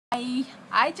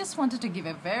I just wanted to give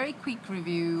a very quick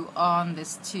review on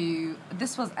this too.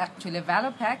 This was actually a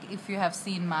value pack. If you have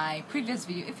seen my previous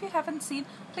video, if you haven't seen,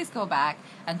 please go back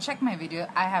and check my video.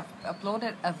 I have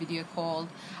uploaded a video called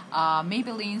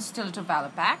Maybelline Stiletto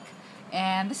value pack,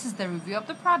 and this is the review of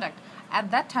the product.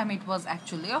 At that time it was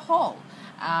actually a haul,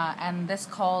 and this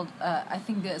called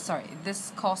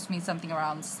this cost me something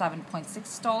around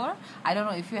 $7.6. I don't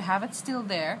know if you have it still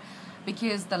there,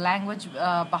 because the language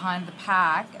behind the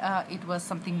pack, it was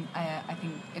something, I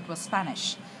think it was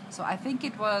Spanish. So I think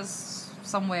it was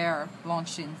somewhere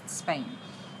launched in Spain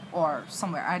or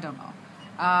somewhere, I don't know.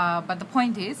 But the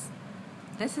point is,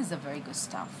 this is a very good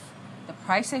stuff. The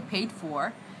price I paid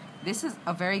for, this is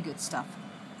a very good stuff.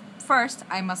 First,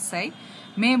 I must say,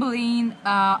 Maybelline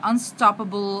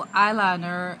Unstoppable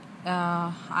Eyeliner,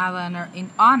 in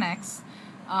Onyx.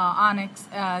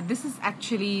 This is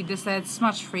actually, they said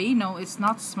smudge free. No, it's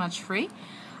not smudge free.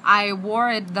 I wore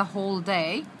it the whole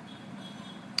day,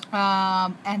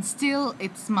 and still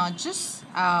it smudges,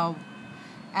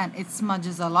 and it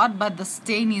smudges a lot, but the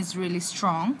stain is really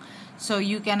strong, so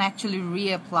you can actually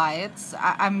reapply it. So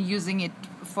I'm using it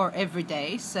for every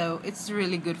day, so it's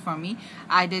really good for me.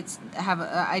 I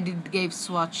did gave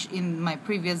swatch in my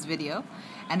previous video,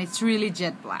 and it's really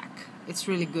jet black. It's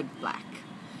really good black.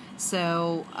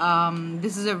 So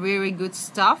this is a very good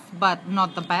stuff, but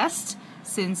not the best,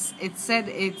 since it said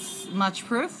it's smudge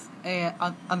proof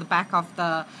on the back of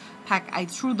the pack. I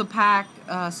threw the pack,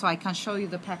 so I can't show you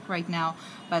the pack right now,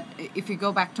 but if you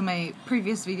go back to my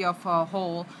previous video of a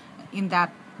haul, in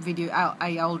that video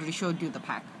I already showed you the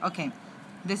pack. Okay,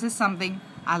 this is something,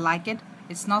 I like it.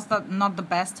 It's not the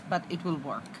best, but it will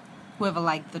work. Whoever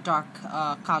liked the dark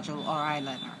kajal or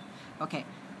eyeliner. Okay,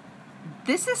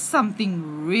 this is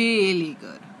something really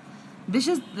good. This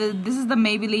is the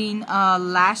Maybelline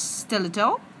Lash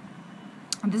Stiletto.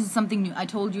 This is something new. I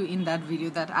told you in that video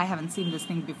that I haven't seen this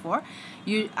thing before.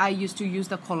 I used to use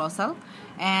the Colossal,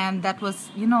 and that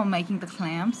was, making the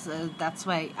clamps. That's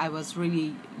why I was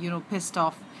really, pissed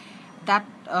off. That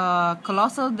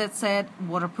Colossal that said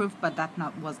waterproof, but that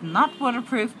was not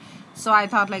waterproof. So I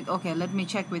thought, like, okay, let me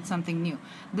check with something new.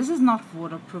 This is not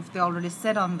waterproof. They already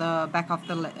said on the back of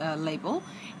the label,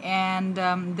 and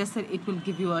they said it will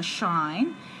give you a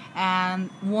shine and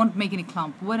won't make any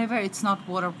clump. Whenever it's not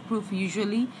waterproof,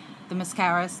 usually the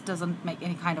mascaras doesn't make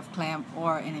any kind of clamp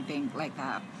or anything like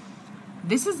that.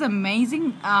 This is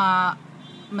amazing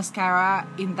mascara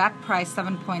in that price,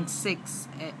 7.6.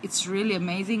 It's really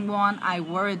amazing one. I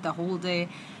wore it the whole day.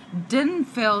 Didn't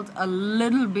felt a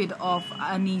little bit of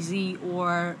uneasy,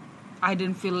 or I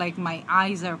didn't feel like my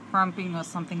eyes are cramping or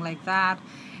something like that.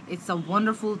 It's a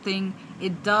wonderful thing.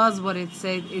 It does what it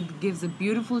said. It gives a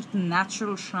beautiful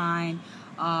natural shine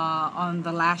on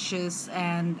the lashes,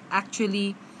 and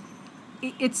actually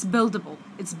it's buildable.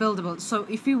 It's buildable. So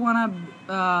if you want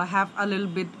to have a little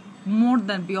bit more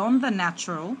than beyond the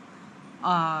natural,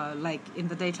 like in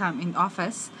the daytime in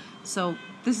office, so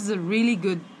this is a really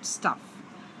good stuff.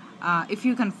 If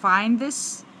you can find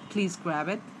this, please grab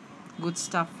it. Good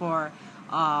stuff for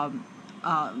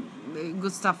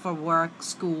work,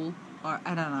 school, or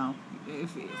I don't know.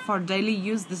 For daily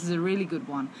use, this is a really good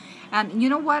one. And you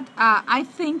know what? I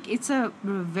think it's a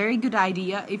very good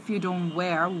idea if you don't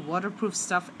wear waterproof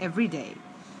stuff every day,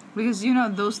 because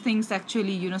those things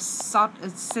actually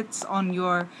sits on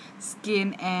your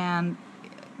skin, and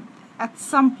at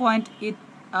some point it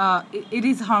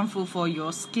is harmful for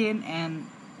your skin and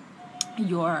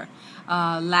your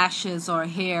lashes or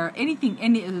hair, anything.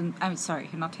 I'm sorry,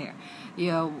 not hair,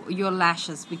 your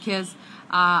lashes, because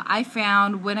I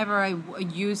found whenever I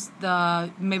used the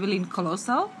Maybelline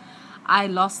Colossal, I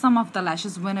lost some of the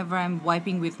lashes whenever I'm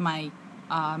wiping with my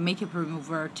makeup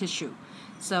remover tissue.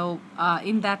 So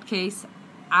in that case,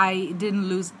 I didn't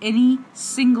lose any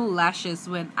single lashes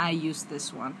when I used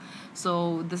this one.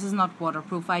 So this is not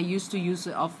waterproof. I used to use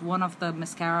one of the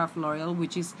mascara of L'Oreal,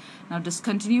 which is now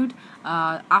discontinued.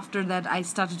 After that, I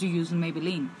started to use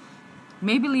Maybelline.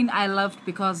 Maybelline I loved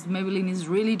because Maybelline is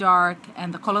really dark,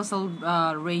 and the Colossal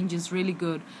range is really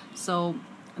good. So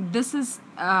this is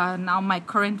now my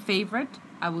current favorite,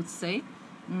 I would say,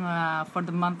 for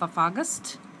the month of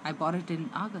August. I bought it in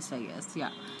August, I guess.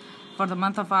 Yeah. For the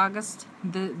month of August,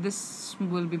 this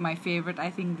will be my favorite. I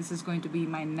think this is going to be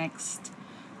my next.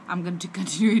 I'm going to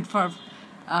continue it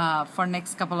for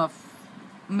next couple of,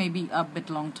 maybe a bit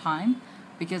long time,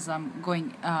 because I'm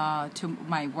going to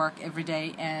my work every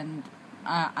day, and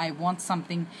I want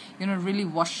something really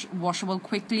washable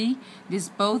quickly.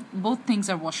 Both things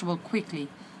are washable quickly,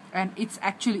 and it's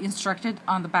actually instructed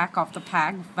on the back of the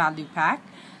pack, value pack.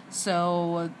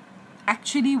 So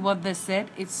actually what they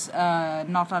said, it's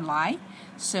not a lie.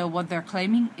 So what they're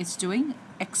claiming it's doing,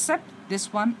 except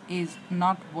this one is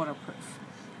not waterproof.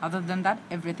 Other than that,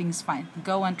 everything is fine.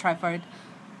 Go and try for it.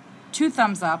 2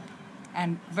 thumbs up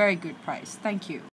and very good price. Thank you.